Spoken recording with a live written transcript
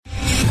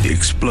The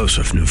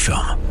explosive new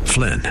film,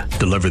 Flynn,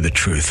 deliver the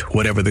truth,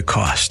 whatever the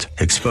cost,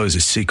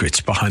 exposes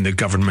secrets behind the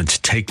government's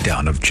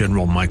takedown of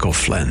General Michael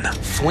Flynn.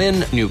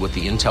 Flynn knew what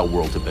the intel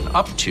world had been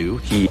up to.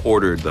 He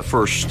ordered the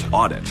first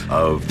audit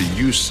of the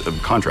use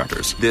of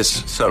contractors.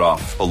 This set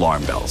off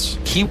alarm bells.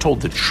 He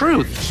told the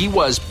truth. He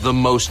was the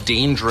most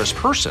dangerous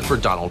person for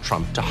Donald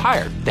Trump to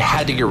hire. They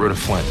had to get rid of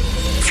Flynn.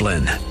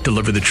 Flynn,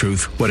 deliver the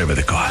truth, whatever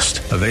the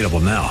cost. Available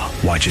now.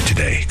 Watch it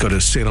today. Go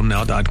to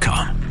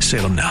salemnow.com.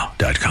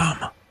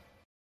 salemnow.com.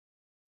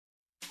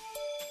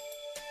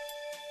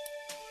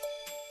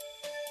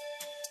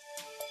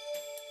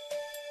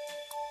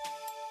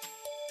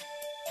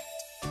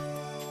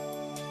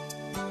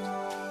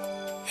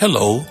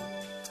 Hello,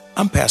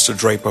 I'm Pastor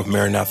Draper of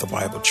Maranatha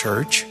Bible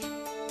Church.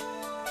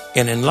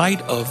 And in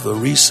light of the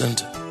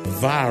recent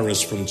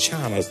virus from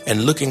China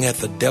and looking at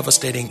the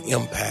devastating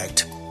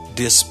impact,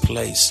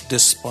 displaced,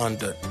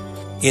 despondent,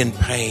 in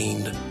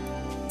pain,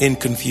 in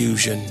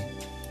confusion,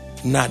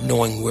 not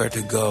knowing where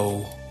to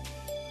go,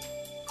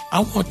 I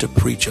want to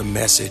preach a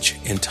message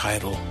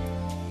entitled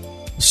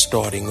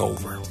Starting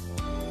Over.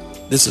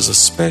 This is a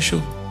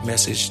special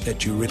message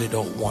that you really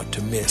don't want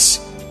to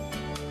miss.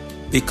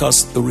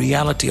 Because the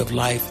reality of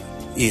life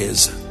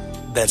is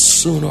that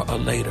sooner or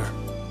later,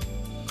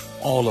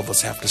 all of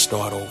us have to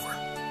start over.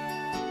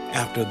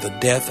 After the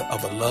death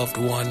of a loved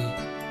one,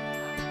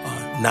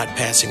 not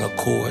passing a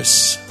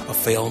course, a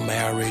failed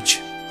marriage,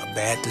 a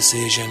bad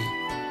decision,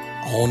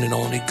 on and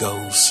on it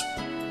goes.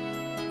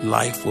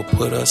 Life will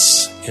put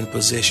us in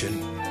position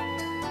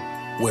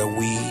where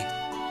we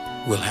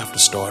will have to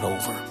start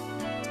over.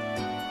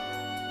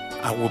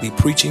 I will be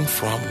preaching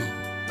from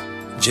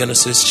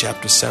Genesis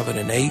chapter 7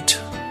 and 8,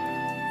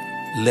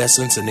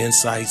 lessons and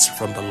insights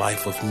from the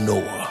life of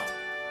Noah.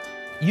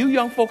 You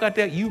young folk out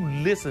there, you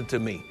listen to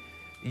me.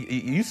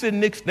 You sit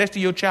next to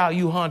your child,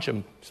 you hunch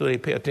them so they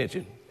pay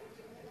attention.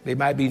 They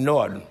might be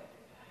nodding.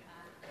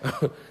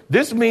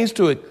 This means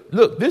to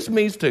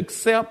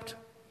accept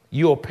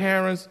your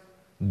parents'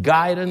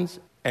 guidance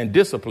and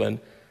discipline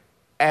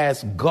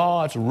as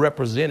God's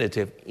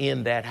representative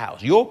in that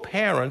house. Your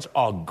parents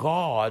are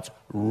God's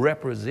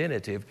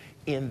representative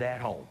in that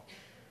home.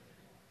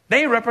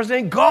 They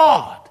represent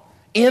God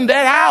in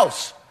that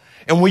house.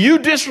 And when you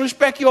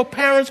disrespect your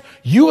parents,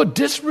 you are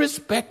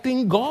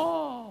disrespecting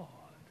God.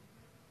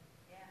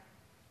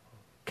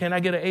 Can I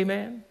get an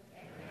amen?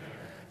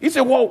 He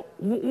said, well,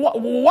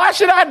 why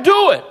should I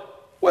do it?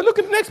 Well, look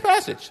at the next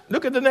passage.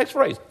 Look at the next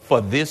phrase.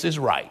 For this is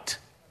right.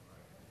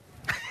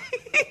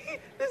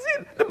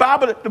 The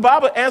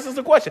Bible answers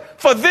the question.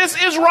 For this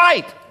is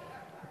right.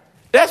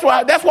 That's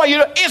why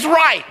it's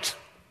right.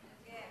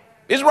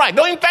 It's right.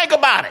 Don't even think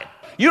about it.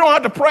 You don't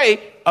have to pray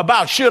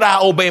about should I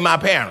obey my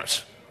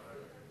parents.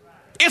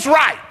 It's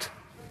right.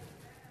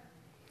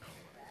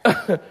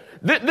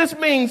 This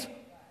means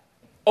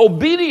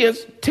obedience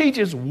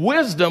teaches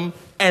wisdom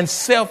and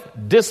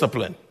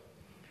self-discipline.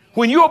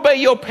 When you obey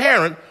your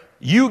parent,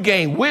 you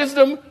gain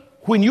wisdom.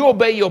 When you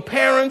obey your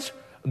parents,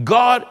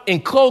 God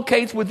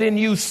inculcates within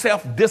you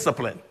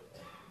self-discipline,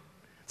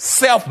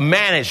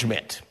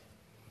 self-management.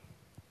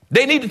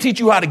 They need to teach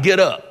you how to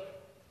get up.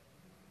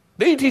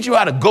 They need to teach you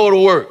how to go to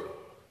work.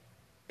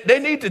 They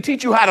need to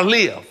teach you how to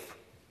live.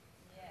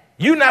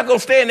 You're not going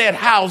to stay in that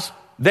house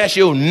that's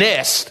your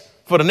nest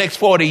for the next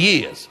 40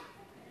 years.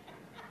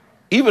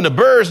 Even the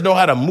birds know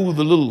how to move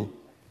the little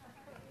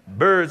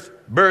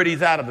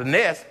birdies out of the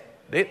nest.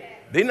 They're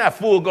not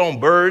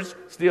full-grown birds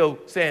still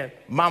saying,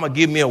 Mama,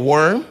 give me a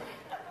worm.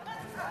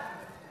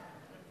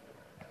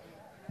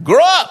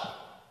 Grow up.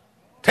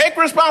 Take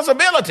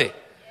responsibility.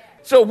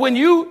 So when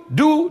you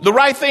do the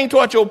right thing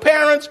toward your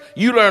parents,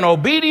 you learn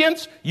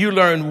obedience, you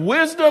learn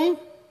wisdom,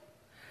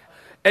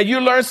 and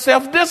you learn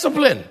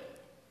self-discipline.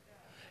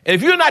 And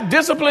if you're not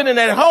disciplining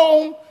at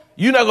home,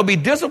 you're not going to be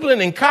disciplined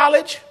in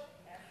college.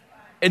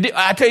 And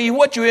I tell you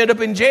what, you end up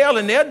in jail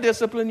and they'll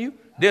discipline you.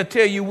 They'll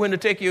tell you when to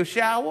take your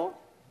shower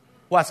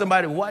while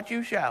somebody watch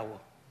you shower.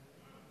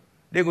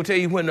 They're going to tell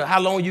you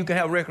how long you can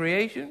have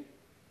recreation.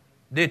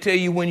 They'll tell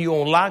you when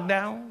you're on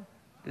lockdown.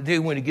 They'll tell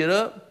you when to get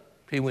up.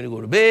 Tell you when to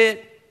go to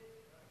bed.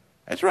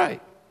 That's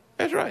right.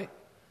 That's right.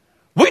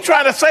 We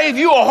try to save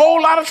you a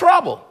whole lot of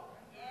trouble.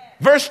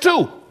 Verse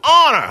 2,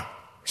 honor.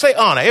 Say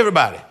honor,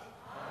 everybody.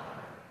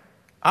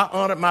 I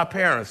honored my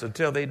parents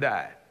until they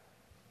died.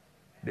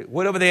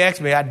 Whatever they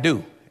asked me, I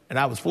do. And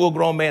I was a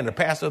full-grown man, the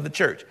pastor of the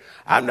church.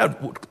 I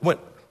never went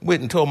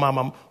and told my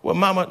mom, well,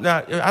 Mama, now,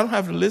 I don't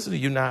have to listen to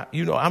you now.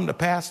 You know, I'm the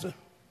pastor.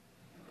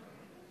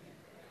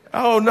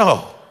 Oh,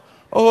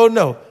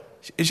 no.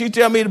 She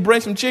tell me to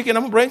bring some chicken,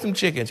 I'm going to bring some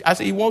chicken. I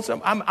said, you want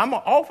some? I'm going to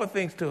offer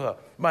things to her,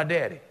 my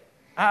daddy.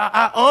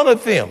 I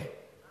honored them.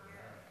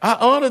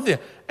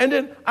 And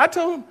then I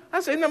told him,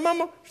 I said, now,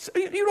 Mama,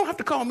 you don't have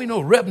to call me no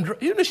reverend.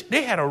 You know,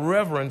 they had a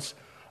reverence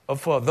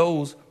for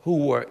those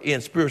who were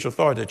in spiritual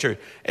authority of the church.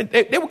 And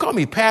they would call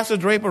me Pastor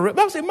Draper. I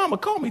would say, Mama,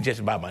 call me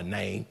just by my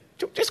name.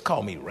 Just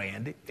call me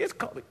Randy. Just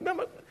call me.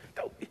 Mama,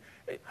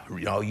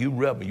 you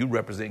reverend, you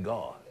represent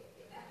God.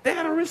 They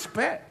had a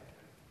respect.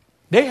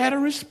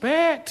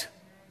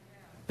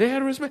 They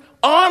had respect.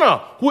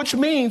 Honor, which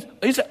means,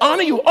 he said,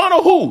 honor you.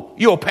 Honor who?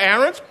 Your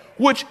parents,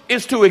 which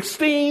is to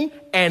esteem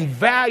and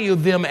value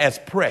them as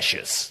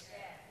precious.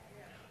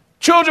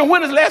 Children,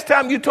 when is the last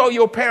time you told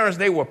your parents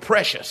they were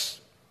precious?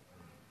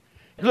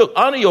 Look,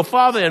 honor your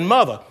father and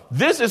mother.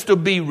 This is to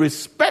be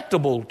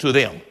respectable to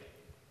them.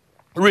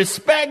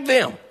 Respect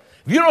them.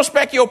 If you don't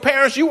respect your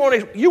parents, you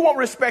won't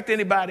respect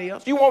anybody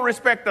else. You won't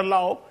respect the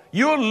law.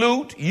 You'll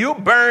loot. You'll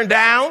burn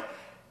down.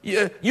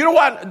 You know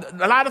what?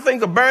 A lot of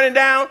things are burning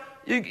down.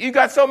 You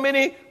got so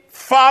many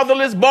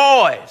fatherless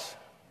boys.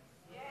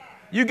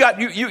 You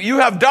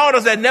have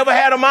daughters that never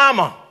had a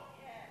mama.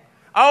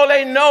 All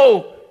they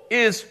know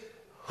is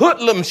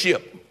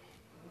hoodlumship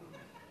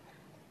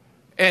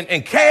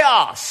and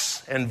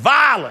chaos and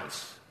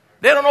violence.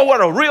 They don't know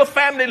what a real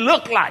family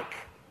look like.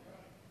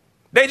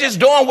 They're just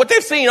doing what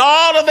they've seen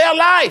all of their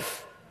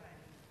life.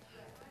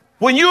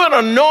 When you're in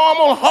a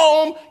normal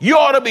home, you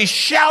ought to be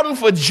shouting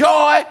for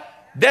joy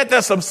that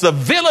there's some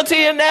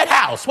civility in that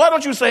house. Why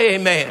don't you say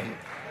amen?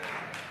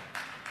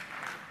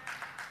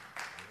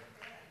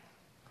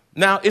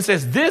 Now, it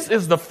says, this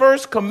is the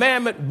first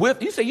commandment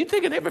with, you say, you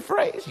taking every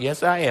phrase?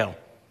 Yes, I am.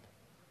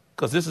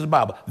 Because this is the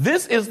Bible.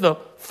 This is the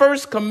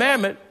first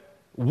commandment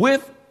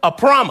with a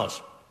promise.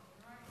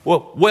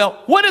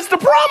 Well, what is the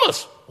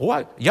promise?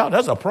 Y'all,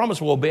 that's a promise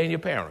for obeying your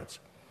parents.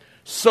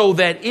 So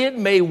that it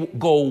may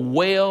go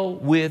well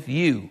with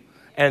you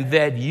and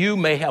that you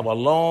may have a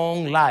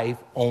long life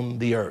on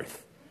the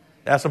earth.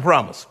 That's a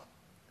promise.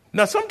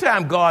 Now,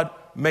 sometimes God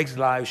makes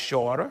life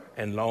shorter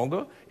and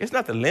longer. It's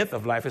not the length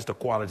of life, it's the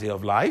quality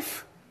of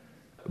life.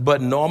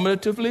 But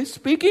normatively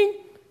speaking,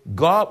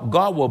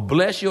 God will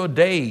bless your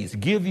days,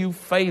 give you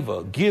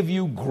favor, give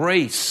you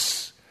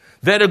grace,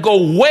 that it'll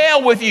go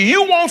well with you.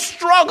 You won't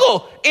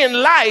struggle in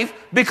life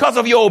because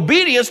of your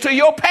obedience to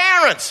your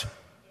parents.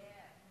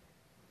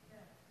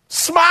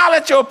 Smile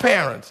at your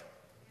parents.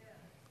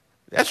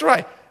 That's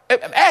right.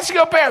 Ask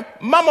your parents,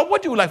 Mama,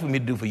 what do you like for me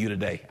to do for you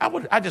today?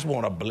 I just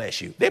want to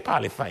bless you. They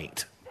probably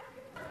faint.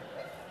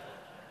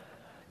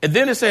 And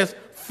then it says,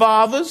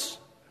 fathers,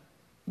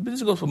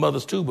 this goes for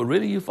mothers too, but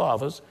really you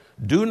fathers,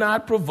 do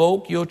not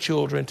provoke your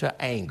children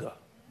to anger.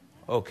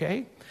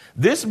 Okay?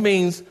 This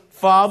means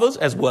fathers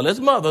as well as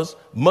mothers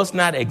must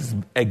not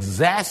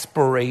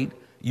exasperate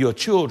your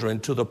children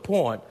to the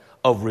point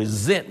of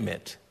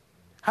resentment.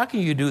 How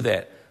can you do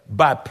that?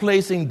 By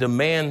placing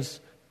demands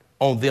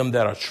on them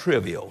that are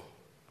trivial,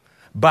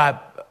 by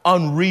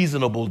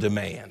unreasonable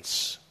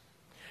demands.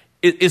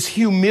 It's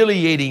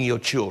humiliating your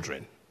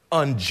children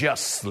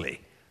unjustly.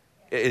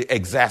 It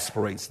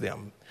exasperates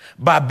them.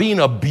 By being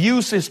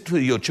abusive to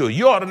your children.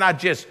 You ought to not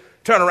just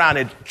turn around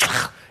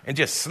and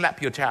just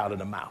slap your child in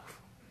the mouth.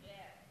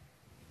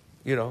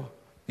 You know,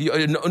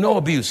 no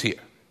abuse here.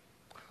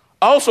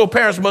 Also,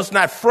 parents must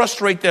not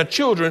frustrate their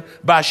children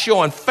by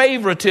showing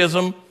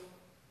favoritism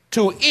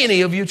to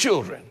any of your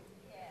children.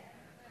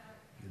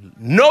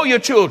 Know your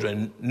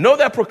children. Know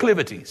their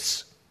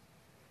proclivities.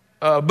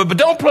 But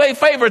don't play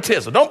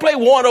favoritism. Don't play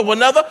one over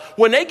another.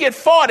 When they get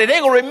 40,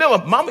 they're going to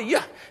remember, Mama,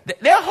 yeah,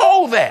 they'll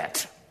hold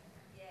that.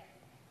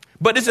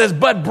 But it says,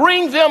 but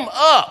bring them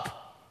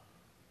up.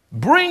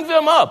 Bring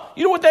them up.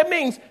 You know what that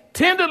means?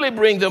 Tenderly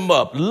bring them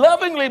up.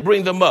 Lovingly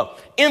bring them up.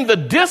 In the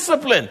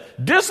discipline.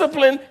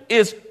 Discipline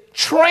is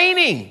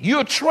training.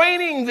 You're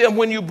training them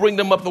when you bring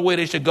them up the way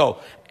they should go.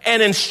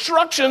 And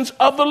instructions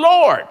of the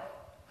Lord.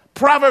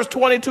 Proverbs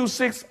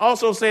 22:6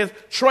 also says,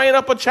 train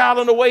up a child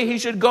in the way he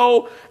should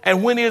go,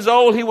 and when he is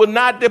old, he will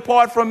not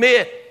depart from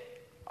it.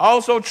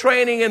 Also,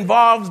 training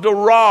involves the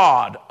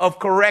rod of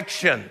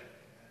correction.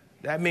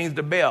 That means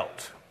the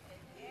belt.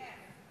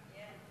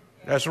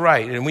 That's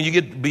right. And when you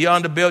get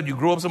beyond the belt, you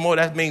grow up some more.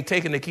 That means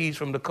taking the keys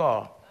from the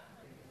car.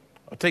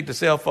 Or take the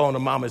cell phone that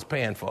mama is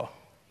paying for.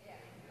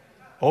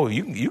 Oh,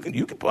 you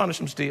can punish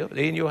them still.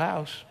 They're in your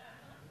house.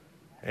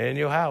 They're in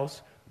your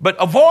house. But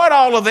avoid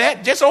all of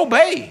that. Just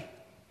obey.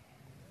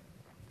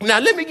 Now,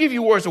 let me give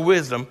you words of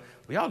wisdom.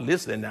 Well, y'all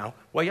listening now.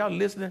 While y'all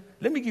listening,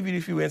 let me give you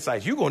a few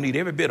insights. You're going to need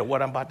every bit of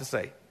what I'm about to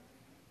say.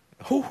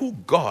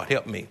 God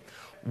help me.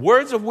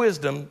 Words of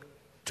wisdom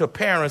to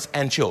parents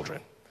and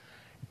children.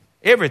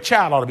 Every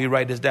child ought to be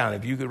write this down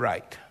if you could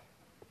write.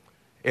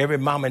 Every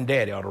mom and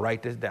daddy ought to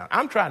write this down.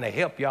 I'm trying to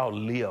help y'all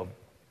live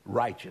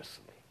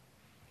righteously.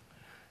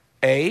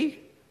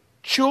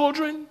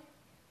 Children,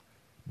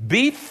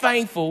 be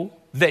thankful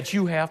that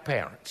you have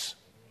parents.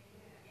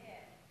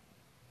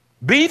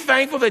 Be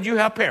thankful that you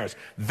have parents.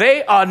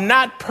 They are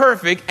not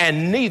perfect,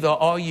 and neither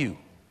are you.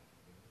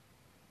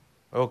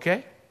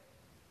 Okay?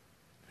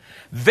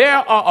 There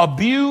are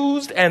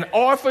abused and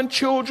orphaned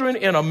children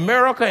in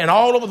America and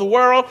all over the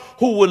world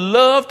who would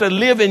love to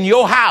live in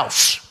your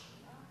house.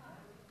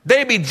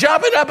 They be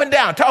jumping up and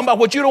down, talking about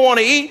what you don't want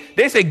to eat.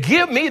 They say,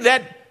 give me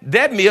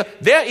that meal.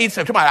 They'll eat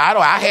something.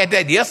 I had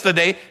that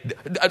yesterday.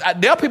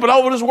 There are people all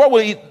over this world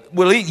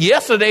will eat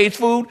yesterday's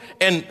food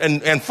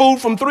and food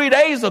from 3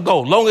 days ago,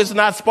 long as it's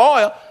not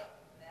spoiled.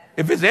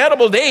 If it's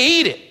edible, they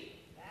eat it.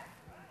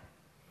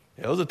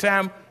 There was a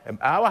time in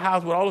our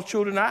house with all the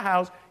children in our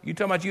house, you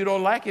talking about you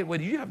don't like it,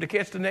 well, you have to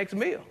catch the next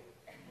meal.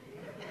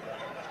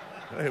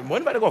 Wasn't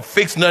nobody going to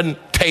fix nothing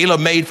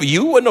tailor-made for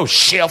you. Wasn't no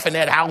shelf in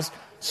that house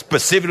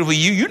specifically for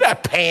you. You're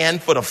not paying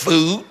for the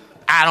food.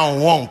 I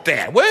don't want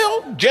that.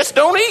 Well, just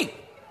don't eat.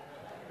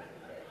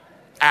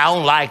 I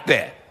don't like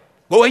that.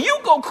 Well, you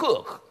go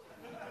cook.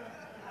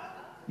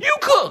 You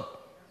cook.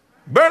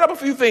 Burn up a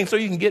few things so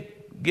you can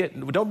get.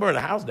 Don't burn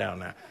the house down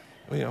now.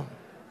 You know.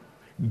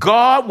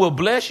 God will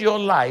bless your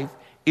life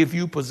if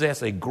you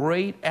possess a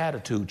great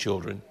attitude,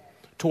 children,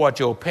 toward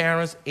your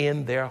parents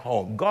in their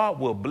home. God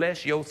will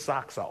bless your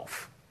socks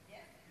off.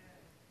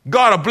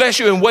 God will bless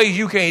you in ways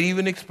you can't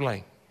even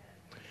explain.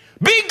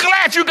 Be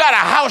glad you got a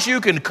house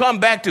you can come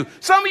back to.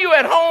 Some of you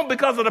at home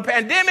because of the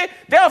pandemic,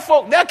 there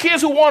are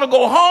kids who want to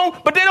go home,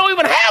 but they don't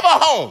even have a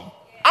home.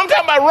 I'm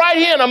talking about right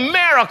here in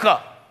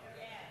America.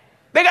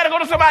 They got to go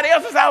to somebody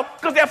else's house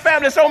because their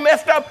family's so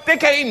messed up, they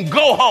can't even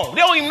go home.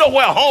 They don't even know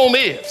where home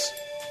is.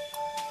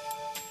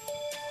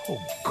 Oh,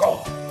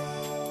 God.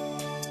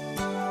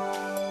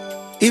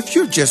 If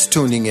you're just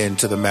tuning in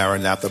to the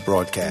Maranatha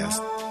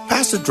broadcast,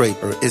 Pastor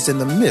Draper is in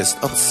the midst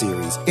of a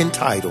series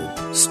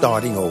entitled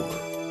Starting Over.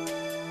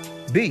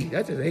 B,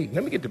 that's his A.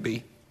 Let me get to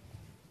B.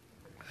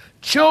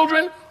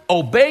 Children,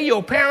 obey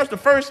your parents the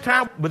first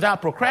time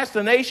without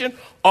procrastination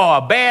or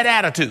a bad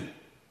attitude.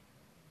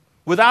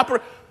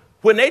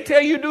 When they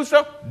tell you to do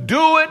something,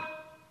 do it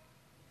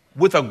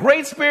with a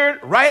great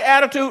spirit, right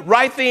attitude,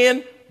 right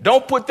then.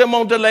 Don't put them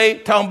on delay,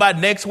 talking about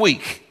next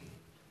week.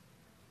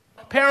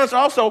 Parents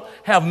also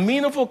have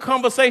meaningful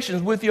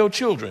conversations with your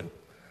children.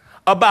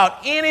 About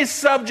any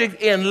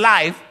subject in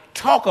life,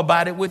 talk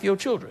about it with your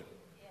children.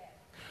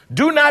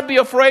 Do not be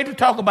afraid to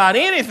talk about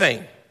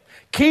anything.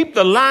 Keep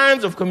the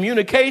lines of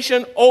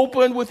communication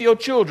open with your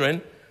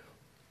children.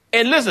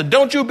 And listen,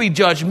 don't you be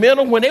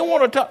judgmental. When they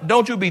want to talk,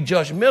 don't you be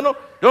judgmental.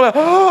 You're like,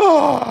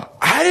 oh,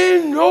 I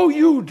didn't know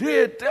you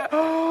did that.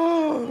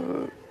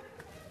 Oh,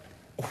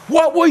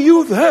 what were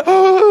you there?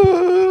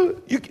 Oh.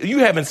 You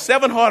having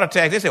 7 heart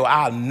attacks. They say, well,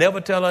 I'll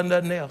never tell her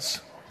nothing else.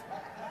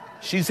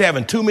 She's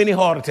having too many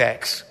heart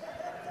attacks.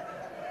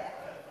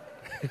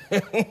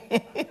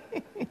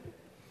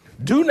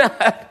 Do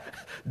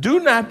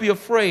not be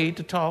afraid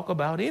to talk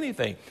about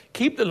anything.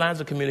 Keep the lines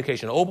of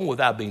communication open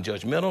without being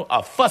judgmental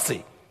or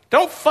fussy.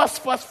 Don't fuss.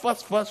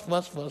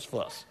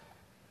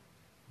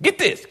 Get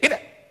this, get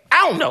that.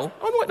 I don't know.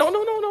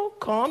 No.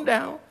 Calm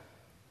down.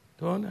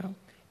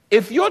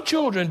 If your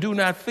children do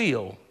not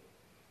feel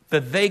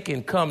that they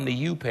can come to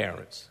you,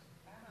 parents,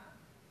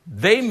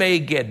 they may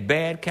get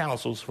bad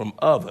counsels from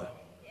others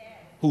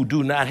who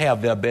do not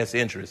have their best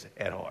interests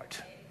at heart.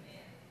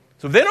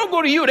 So if they don't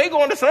go to you, they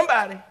go to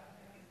somebody.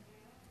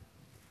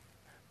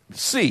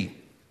 C,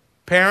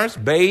 parents,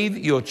 bathe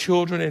your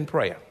children in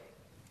prayer.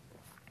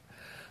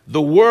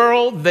 The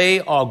world they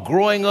are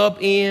growing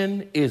up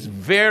in is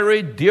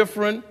very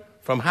different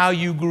from how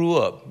you grew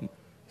up.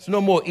 It's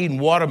no more eating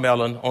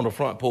watermelon on the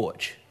front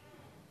porch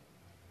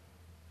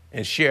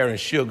and sharing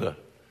sugar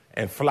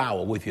and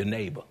flour with your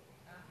neighbor.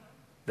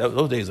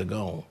 Those days are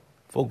gone.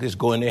 Folks just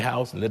go in their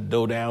house and let the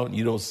door down.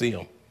 You don't see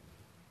them.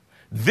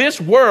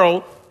 This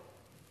world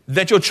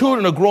that your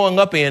children are growing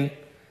up in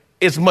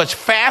is much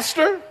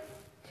faster.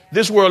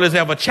 This world is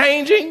ever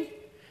changing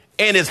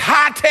and is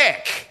high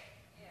tech.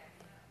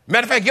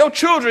 Matter of fact, your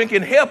children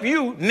can help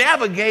you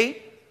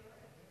navigate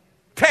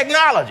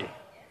technology.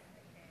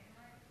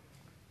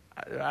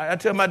 I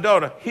tell my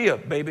daughter, here,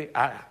 baby,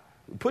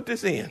 put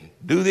this in.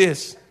 Do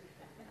this.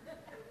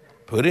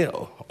 Put in.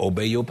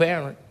 Obey your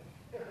parent.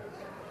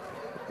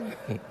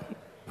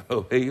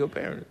 Obey your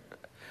parent.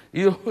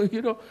 You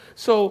know.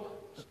 So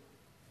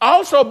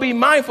also be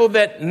mindful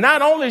that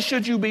not only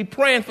should you be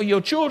praying for your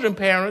children,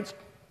 parents,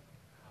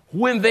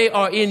 when they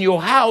are in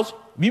your house,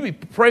 you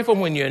pray for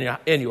them when you're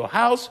in your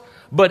house,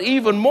 but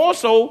even more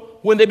so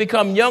when they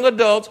become young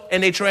adults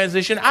and they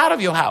transition out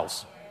of your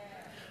house.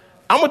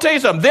 I'm going to tell you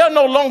something. They're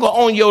no longer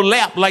on your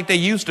lap like they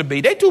used to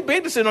be. They're too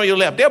big to sit on your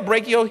lap. They'll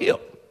break your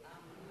hip.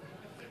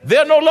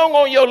 They're no longer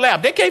on your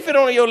lap. They can't fit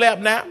on your lap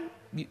now.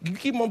 You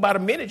keep them about a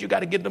minute, you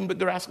got to get them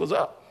big rascals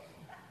up.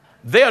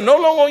 They are no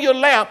longer on your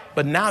lap,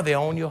 but now they're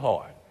on your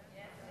heart.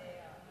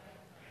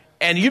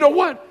 And you know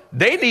what?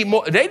 They need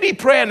more. They need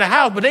prayer in the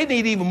house, but they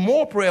need even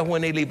more prayer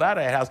when they leave out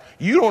of that house.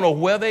 You don't know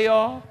where they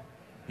are.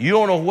 You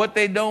don't know what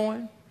they're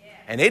doing.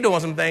 And they're doing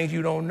some things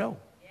you don't know.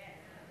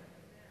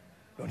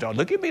 Don't y'all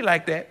look at me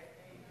like that.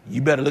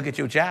 You better look at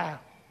your child.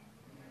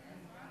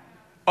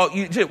 Oh,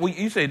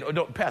 you say,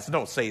 Pastor,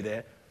 don't say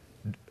that.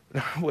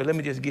 Well, let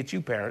me just get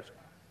you, parents.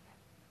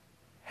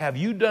 Have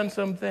you done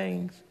some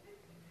things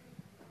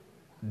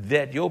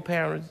that your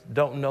parents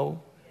don't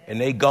know and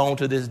they gone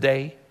to this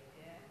day?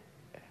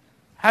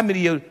 How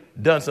many of you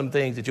done some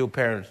things that your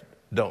parents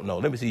don't know?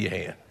 Let me see your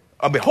hand.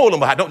 I mean, hold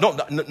them high.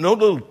 No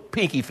little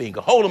pinky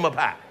finger. Hold them up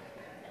high.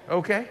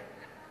 Okay?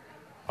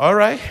 All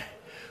right.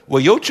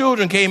 Well, your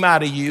children came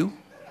out of you.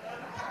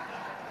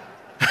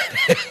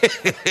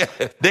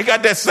 They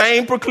got that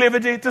same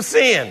proclivity to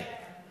sin.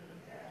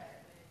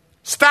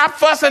 Stop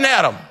fussing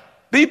at them.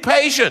 Be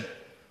patient.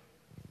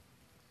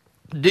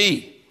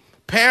 D,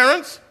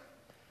 parents,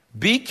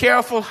 be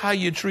careful how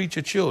you treat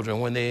your children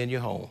when they're in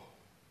your home.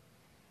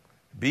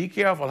 Be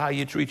careful how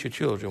you treat your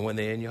children when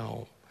they're in your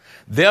home.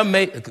 There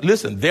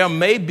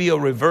may be a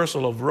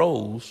reversal of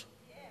roles,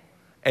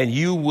 and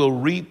you will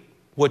reap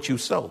what you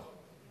sow.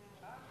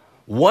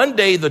 One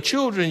day, the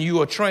children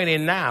you are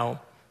training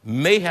now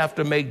may have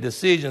to make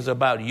decisions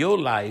about your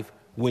life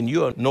when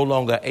you're no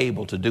longer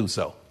able to do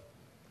so.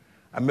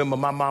 I remember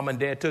my mom and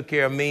dad took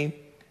care of me,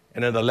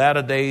 and in the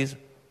latter days,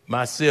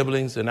 my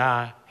siblings and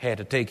I had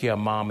to take care of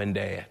mom and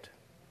dad.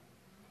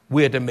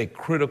 We had to make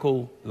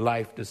critical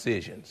life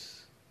decisions.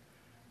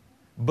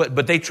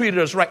 But they treated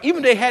us right.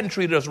 Even if they hadn't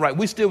treated us right,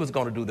 we still was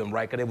going to do them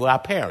right because they were our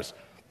parents.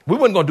 We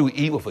weren't going to do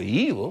evil for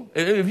evil.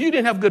 If you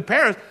didn't have good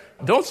parents,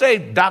 don't say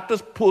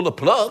doctors pull the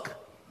plug.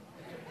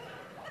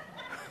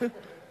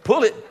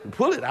 Pull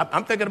it.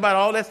 I'm thinking about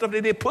all that stuff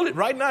they did. Pull it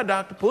right now,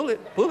 doctor. Pull it.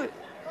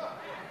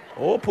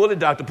 Oh, pull it,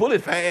 doctor. Pull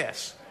it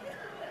fast.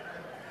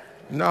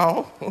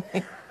 No.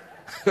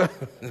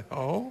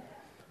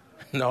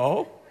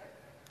 No.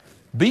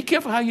 Be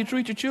careful how you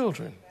treat your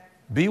children.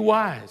 Be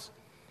wise.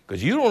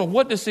 Because you don't know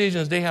what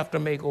decisions they have to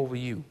make over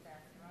you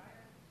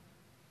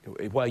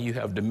while you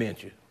have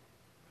dementia.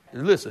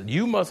 Listen,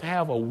 you must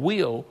have a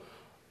will.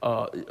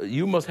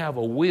 You must have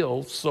a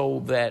will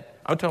so that,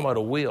 I'm talking about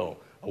a will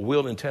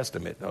and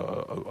testament,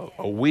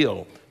 a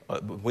will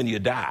when you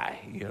die,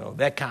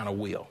 that kind of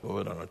will,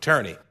 with an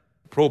attorney,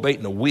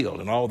 probating a will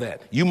and all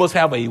that. You must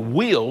have a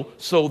will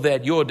so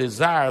that your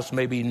desires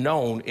may be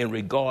known in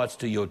regards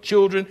to your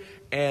children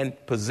and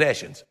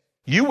possessions.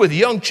 You with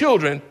young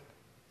children,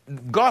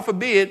 God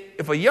forbid,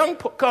 if a young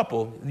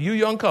couple, you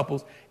young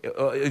couples,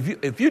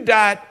 if you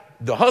died,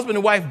 the husband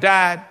and wife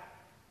died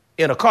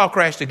in a car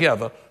crash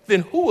together,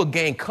 then who will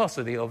gain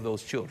custody of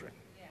those children?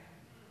 Yeah.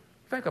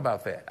 Think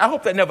about that. I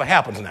hope that never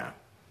happens now.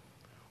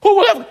 Who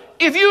will have,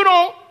 if you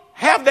don't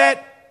have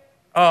that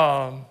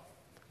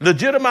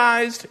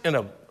legitimized in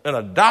a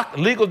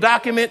legal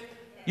document,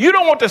 you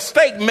don't want the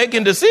state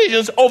making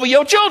decisions over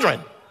your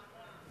children.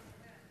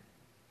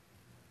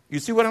 You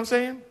see what I'm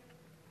saying?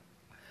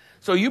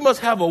 So you must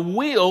have a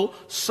will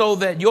so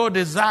that your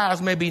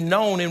desires may be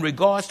known in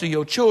regards to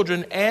your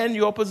children and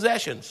your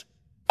possessions.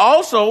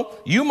 Also,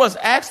 you must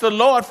ask the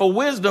Lord for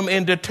wisdom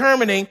in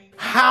determining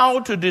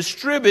how to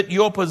distribute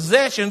your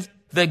possessions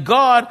that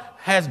God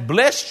has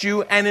blessed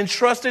you and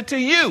entrusted to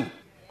you.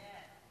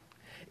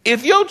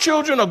 If your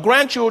children or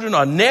grandchildren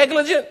are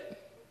negligent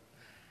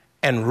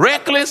and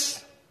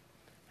reckless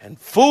and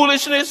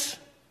foolishness,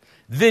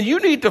 then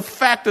you need to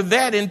factor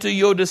that into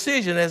your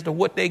decision as to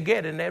what they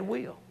get in that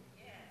will.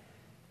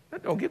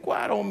 Don't get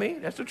quiet on me.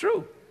 That's the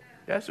truth.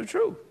 That's the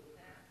truth.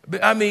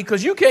 I mean,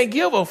 because you can't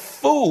give a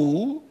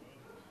fool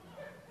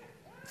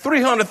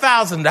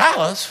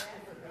 $300,000.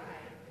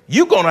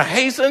 You're going to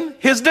hasten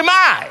his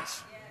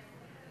demise.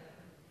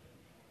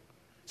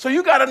 So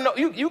you got to know.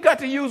 You got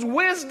to use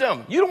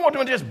wisdom. You don't want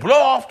them to just blow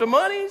off the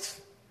monies.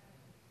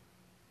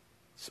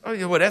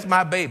 So, well, that's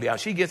my baby.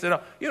 She gets it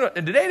up.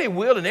 Today they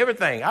will and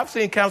everything. I've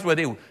seen counts where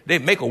they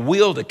make a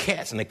will to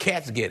cats, and the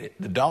cats get it,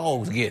 the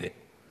dogs get it,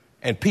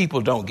 and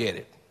people don't get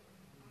it.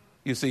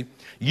 You see,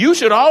 you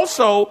should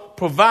also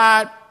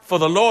provide for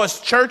the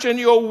Lord's church in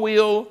your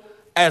will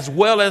as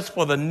well as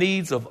for the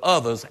needs of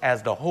others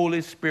as the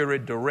Holy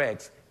Spirit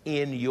directs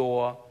in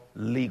your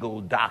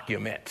legal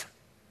document.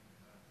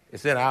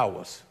 It's in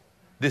ours.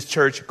 This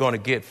church is going to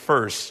get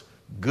first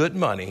good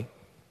money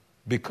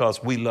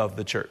because we love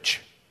the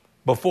church.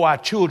 Before our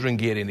children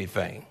get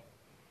anything,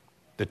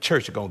 the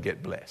church is going to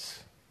get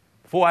blessed.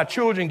 Before our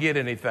children get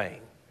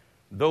anything,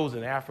 those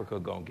in Africa are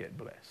going to get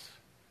blessed.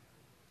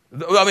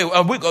 I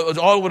mean, we go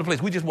all over the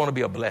place. We just want to be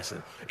a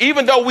blessing.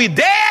 Even though we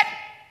dead,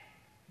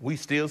 we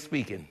still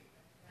speaking.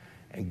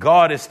 And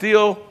God is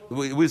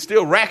we're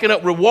still racking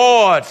up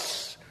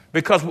rewards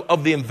because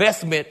of the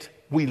investment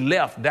we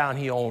left down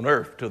here on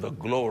earth to the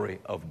glory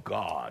of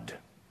God.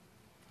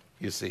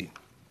 You see.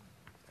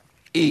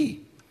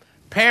 E,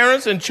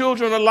 parents and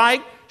children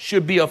alike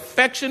should be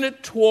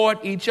affectionate toward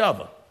each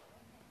other.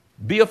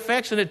 Be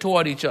affectionate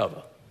toward each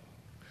other.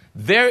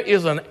 There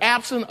is an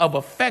absence of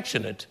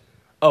affectionate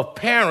of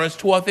parents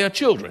toward their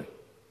children.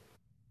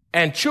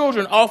 And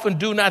children often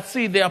do not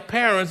see their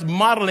parents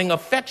modeling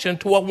affection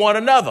toward one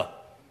another.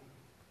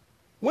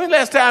 When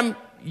last time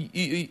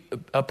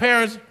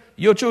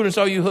your children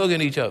saw you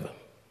hugging each other?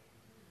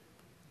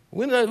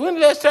 When the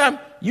last time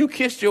you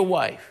kissed your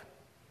wife?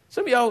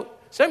 Some of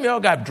y'all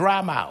got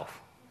dry mouth.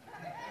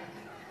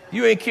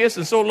 You ain't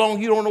kissing so long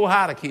you don't know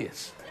how to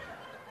kiss.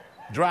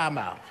 Dry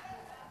mouth.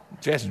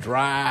 Just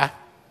dry.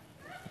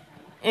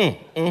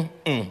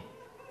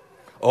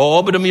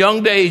 Oh, but them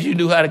young days you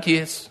knew how to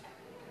kiss.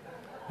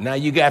 Now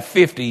you got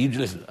 50, you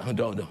just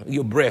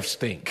your breath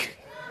stink.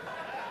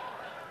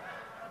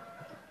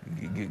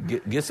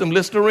 Get some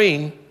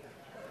Listerine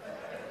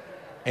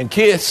and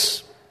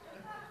kiss.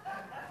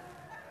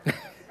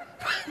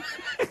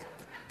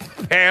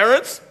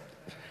 Parents,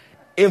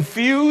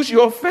 infuse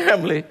your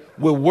family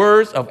with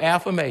words of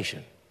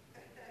affirmation.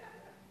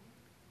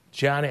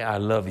 Johnny, I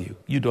love you.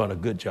 You're doing a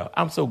good job.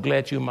 I'm so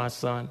glad you're my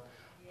son.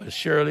 But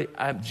Shirley,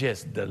 I'm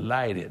just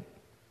delighted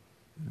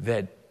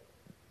that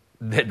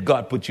that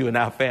God put you in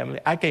our family.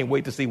 I can't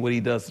wait to see what he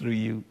does through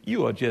you.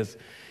 You are just,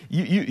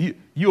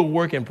 you're a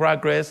work in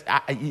progress.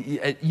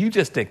 You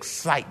just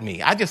excite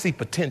me. I just see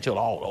potential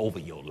all over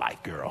your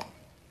life, girl.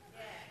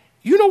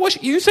 You know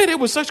what? You say that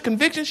with such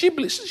conviction,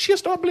 she'll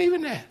start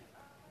believing that.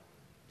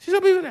 She'll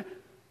start believing that.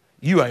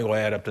 You ain't going to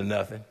add up to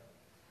nothing.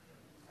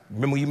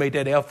 Remember you made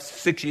that F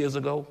 6 years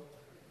ago?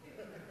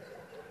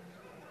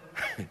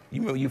 You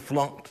remember you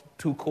flunked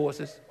 2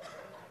 courses?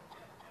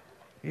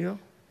 You know?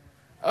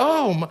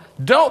 Oh,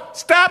 don't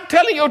stop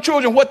telling your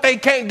children what they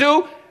can't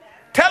do.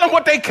 Tell them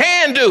what they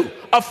can do.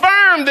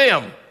 Affirm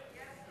them.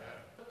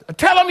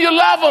 Tell them you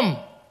love them.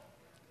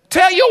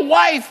 Tell your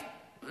wife.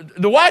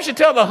 The wife should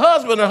tell the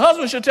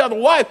husband should tell the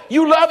wife,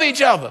 you love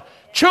each other.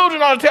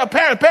 Children ought to tell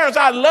parents,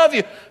 I love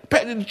you.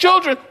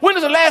 Children, when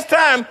is the last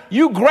time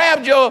you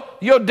grabbed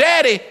your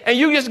daddy and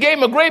you just gave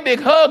him a great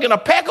big hug and a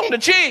peck on the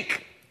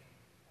cheek?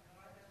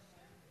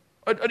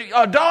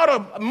 A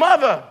daughter, a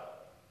mother.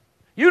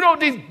 You know,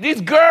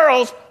 these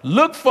girls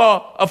look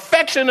for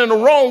affection in the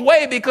wrong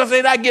way because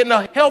they're not getting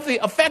a healthy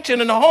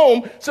affection in the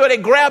home, so they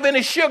grab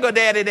any sugar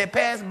daddy that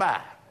passed by.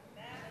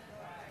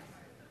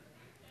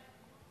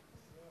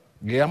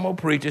 Yeah, I'm going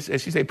to preach it.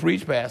 As she say,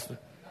 preach, pastor.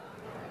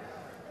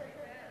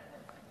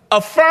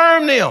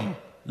 Affirm them.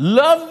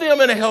 Love them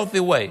in a healthy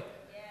way.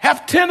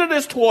 Have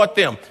tenderness toward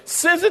them.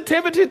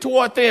 Sensitivity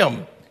toward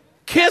them.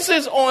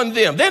 Kisses on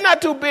them. They're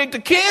not too big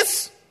to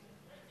kiss.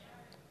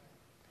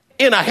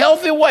 In a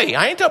healthy way.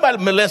 I ain't talking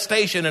about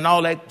molestation and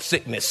all that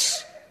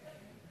sickness.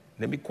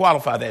 Let me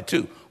qualify that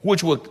too.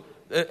 Which will,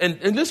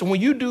 and listen,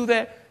 when you do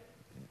that,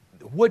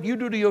 what you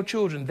do to your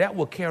children, that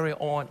will carry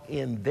on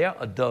in their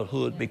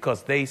adulthood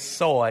because they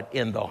saw it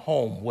in the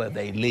home where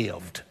they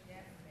lived.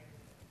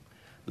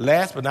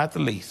 Last but not the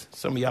least,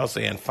 some of y'all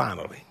saying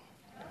finally.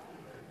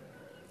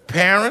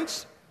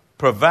 Parents,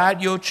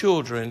 provide your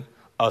children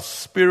a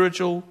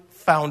spiritual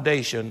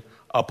foundation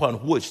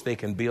upon which they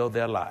can build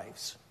their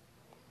lives.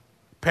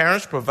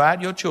 Parents,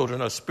 provide your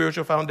children a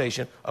spiritual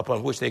foundation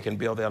upon which they can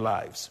build their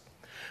lives.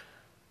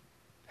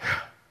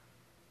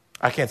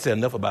 I can't say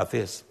enough about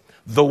this.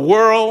 The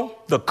world,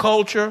 the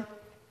culture,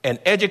 and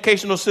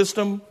educational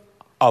system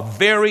are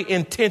very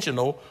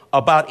intentional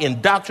about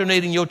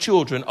indoctrinating your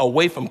children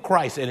away from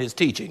Christ and his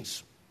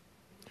teachings.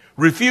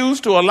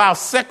 Refuse to allow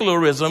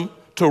secularism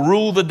to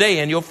rule the day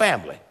in your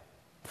family.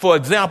 For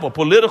example,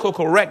 political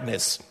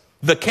correctness,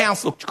 the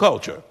cancel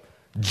culture,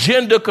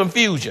 gender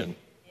confusion,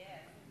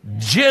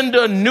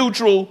 gender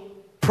neutral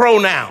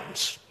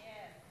pronouns,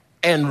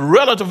 and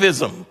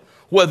relativism,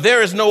 where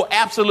there is no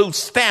absolute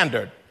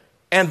standard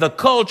and the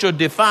culture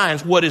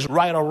defines what is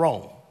right or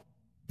wrong.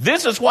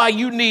 This is why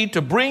you need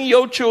to bring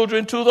your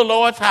children to the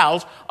Lord's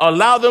house,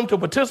 allow them to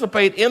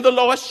participate in the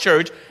Lord's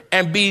church,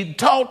 and be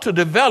taught to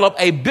develop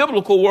a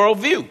biblical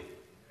worldview.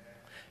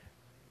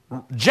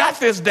 Jot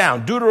this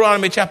down.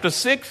 Deuteronomy chapter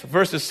 6,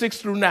 verses 6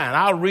 through 9.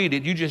 I'll read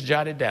it. You just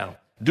jot it down.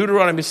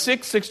 Deuteronomy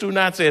 6 through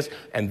 9 says,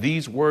 and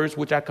these words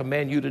which I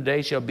command you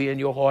today shall be in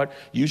your heart.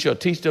 You shall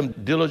teach them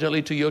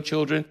diligently to your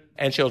children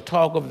and shall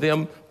talk of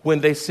them when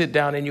they sit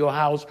down in your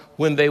house,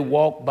 when they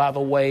walk by the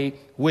way,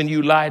 when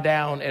you lie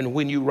down and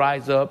when you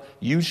rise up.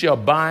 You shall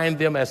bind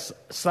them as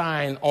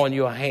sign on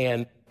your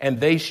hand, and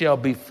they shall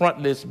be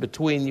frontlets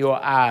between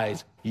your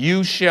eyes.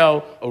 You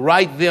shall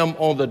write them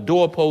on the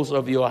doorposts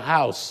of your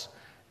house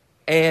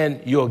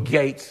and your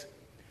gates.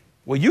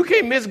 Well, you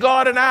can't miss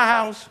God in our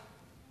house.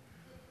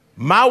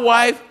 My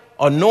wife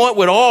anoint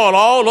with oil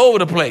all over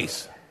the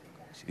place.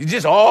 It's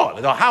just oil.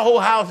 The whole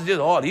house is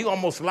just oil. You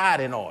almost slide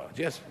in oil.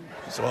 Just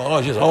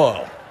oil, just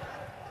oil.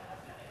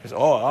 Just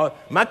oil.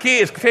 My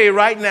kids tell you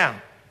right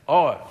now,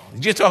 oil.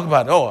 You just talk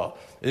about oil.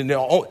 And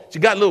she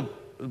got little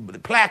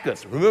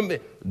placards. Remember,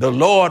 the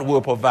Lord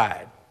will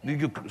provide.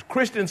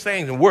 Christian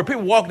sayings and word.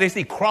 People walk, they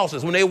see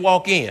crosses when they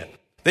walk in.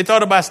 They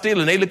thought about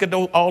stealing. They look at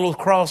all those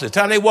crosses.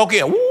 Time they walk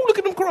in, woo, look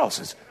at them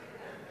crosses.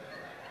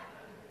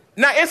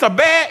 Now, it's a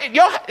bad,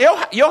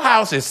 your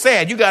house is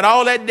sad. You got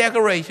all that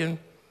decoration.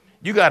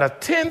 You got a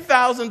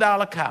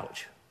 $10,000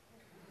 couch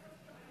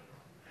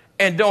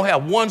and don't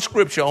have one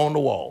scripture on the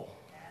wall.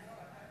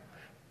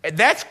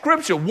 That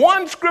scripture,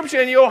 one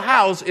scripture in your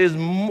house is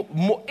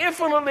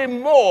infinitely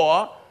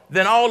more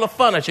than all the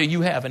furniture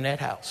you have in that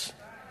house.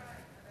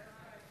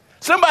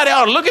 Somebody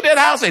ought to look at that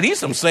house and say, these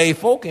some saved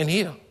folk in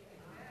here.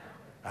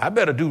 I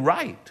better do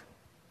right.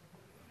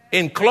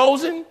 In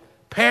closing,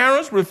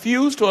 parents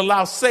refuse to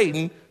allow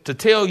Satan to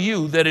tell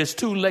you that it's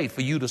too late for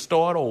you to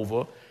start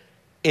over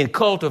in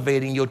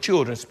cultivating your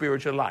children's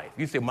spiritual life.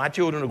 You say, my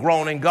children are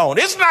grown and gone.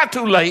 It's not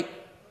too late,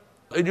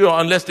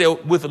 unless they're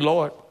with the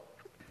Lord.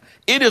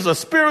 It is a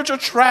spiritual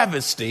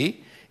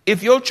travesty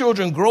if your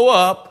children grow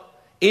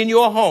up in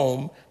your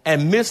home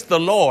and miss the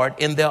Lord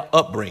in their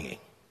upbringing.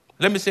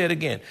 Let me say it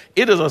again.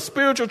 It is a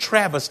spiritual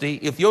travesty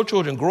if your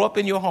children grow up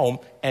in your home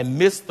and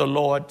miss the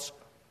Lord's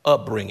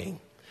upbringing.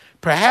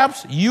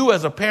 Perhaps you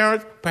as a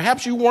parent,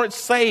 perhaps you weren't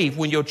saved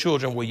when your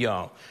children were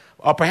young.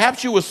 Or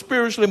perhaps you were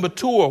spiritually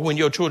mature when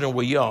your children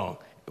were young,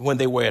 when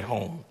they were at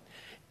home.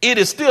 it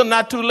is still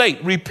not too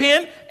late.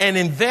 Repent and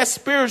invest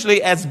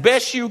spiritually as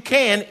best you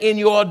can in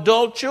your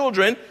adult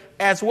children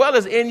as well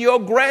as in your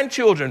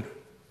grandchildren.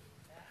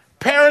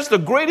 Parents, the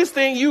greatest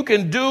thing you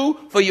can do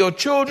for your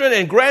children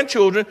and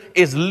grandchildren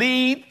is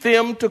lead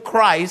them to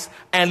Christ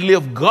and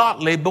live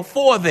godly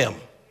before them.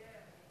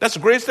 That's the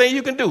greatest thing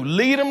you can do.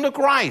 Lead them to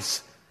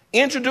Christ.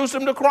 Introduce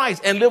them to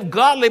Christ and live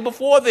godly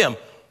before them.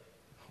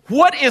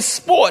 What is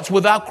sports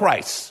without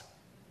Christ?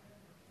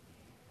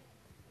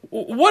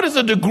 What is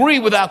a degree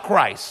without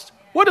Christ?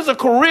 What is a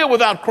career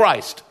without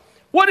Christ?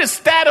 What is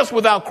status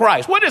without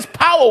Christ? What is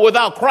power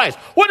without Christ?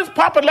 What is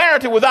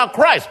popularity without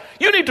Christ?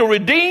 You need to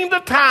redeem the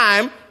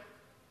time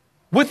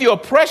with your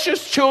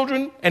precious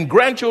children and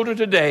grandchildren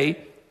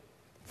today,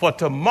 for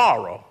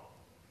tomorrow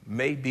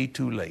may be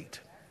too late.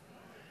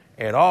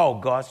 And all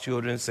God's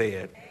children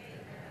said,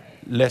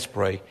 let's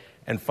pray.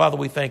 And Father,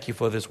 we thank you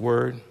for this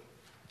word.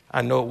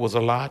 I know it was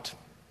a lot,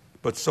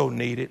 but so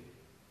needed.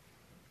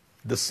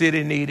 The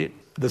city needed,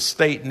 the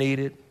state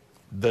needed,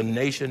 the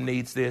nation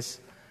needs this,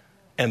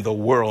 and the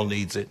world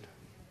needs it.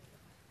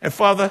 And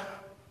Father,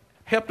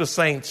 help the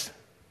saints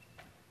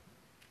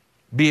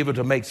be able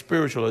to make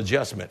spiritual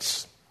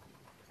adjustments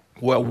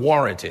where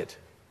warranted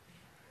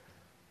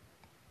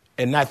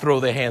and not throw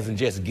their hands and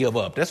just give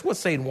up. That's what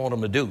Satan wants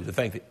them to do, to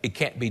think that it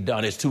can't be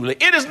done. It's too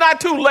late. It is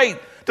not too late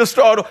to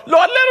start over.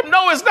 Lord, let them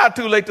know it's not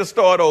too late to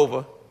start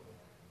over.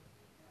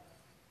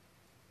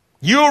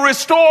 You'll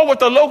restore what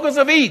the locusts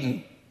have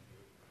eaten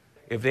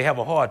if they have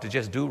a heart to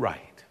just do right.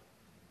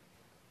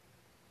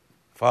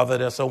 Father,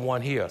 there's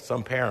someone here,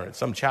 some parent,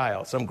 some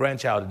child, some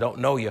grandchild that don't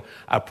know you.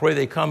 I pray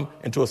they come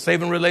into a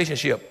saving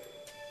relationship.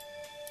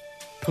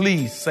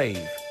 Please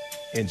save.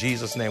 In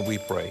Jesus' name we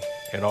pray.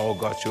 And all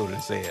God's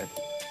children said,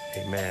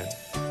 amen.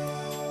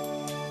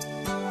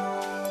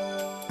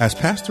 As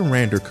Pastor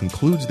Rander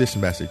concludes this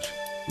message,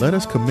 let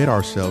us commit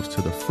ourselves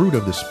to the fruit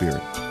of the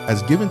Spirit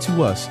as given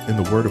to us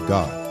in the Word of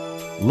God.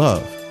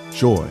 Love,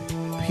 joy,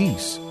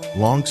 peace,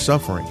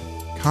 long-suffering,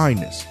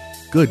 kindness,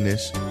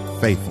 goodness,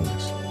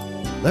 faithfulness.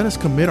 Let us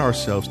commit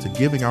ourselves to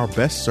giving our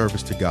best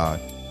service to God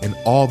in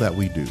all that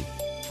we do.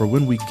 For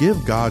when we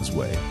give God's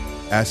way,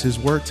 as His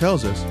Word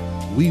tells us,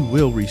 we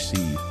will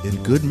receive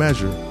in good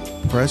measure,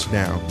 pressed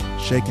down,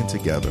 shaken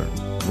together,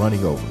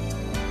 running over.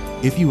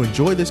 If you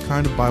enjoy this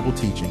kind of Bible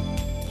teaching,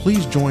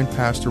 please join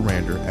Pastor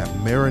Rander at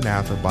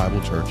Maranatha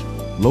Bible Church,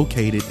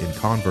 located in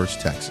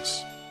Converse,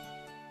 Texas.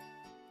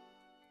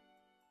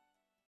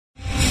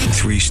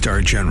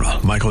 3-star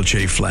General Michael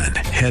J. Flynn,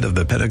 head of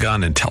the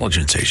Pentagon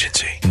Intelligence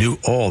Agency, knew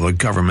all the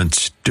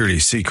government's dirty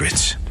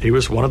secrets. He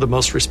was one of the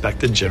most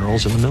respected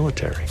generals in the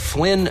military.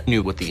 Flynn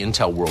knew what the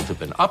intel world had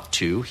been up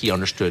to. He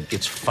understood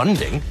its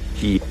funding.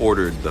 He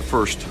ordered the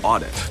first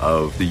audit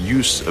of the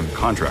use of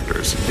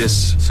contractors.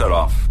 This set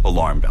off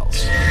alarm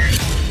bells.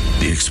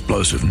 The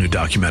explosive new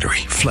documentary,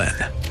 Flynn,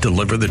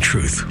 Deliver the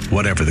Truth,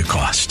 Whatever the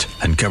Cost,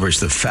 uncovers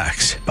the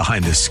facts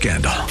behind this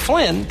scandal.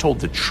 Flynn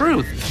told the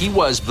truth. He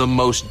was the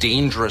most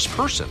dangerous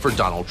person for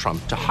Donald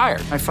Trump to hire.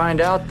 I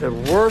find out the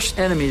worst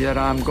enemy that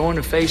I'm going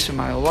to face in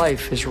my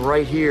life is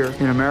right here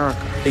in America.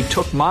 They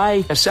took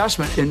my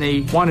assessment and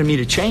they wanted me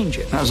to change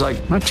it. And I was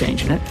like, I'm not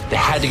changing it. They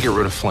had to get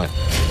rid of Flynn.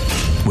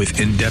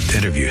 With in-depth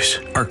interviews,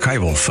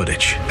 archival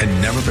footage,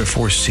 and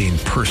never-before-seen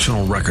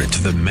personal records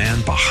of the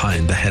man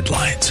behind the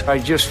headlines. I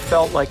just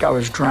felt like I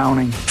was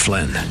drowning.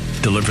 Flynn,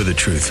 Deliver the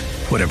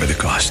Truth, Whatever the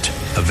Cost.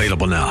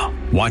 Available now.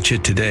 Watch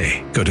it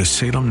today. Go to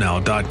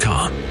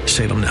salemnow.com.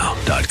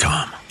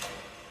 salemnow.com.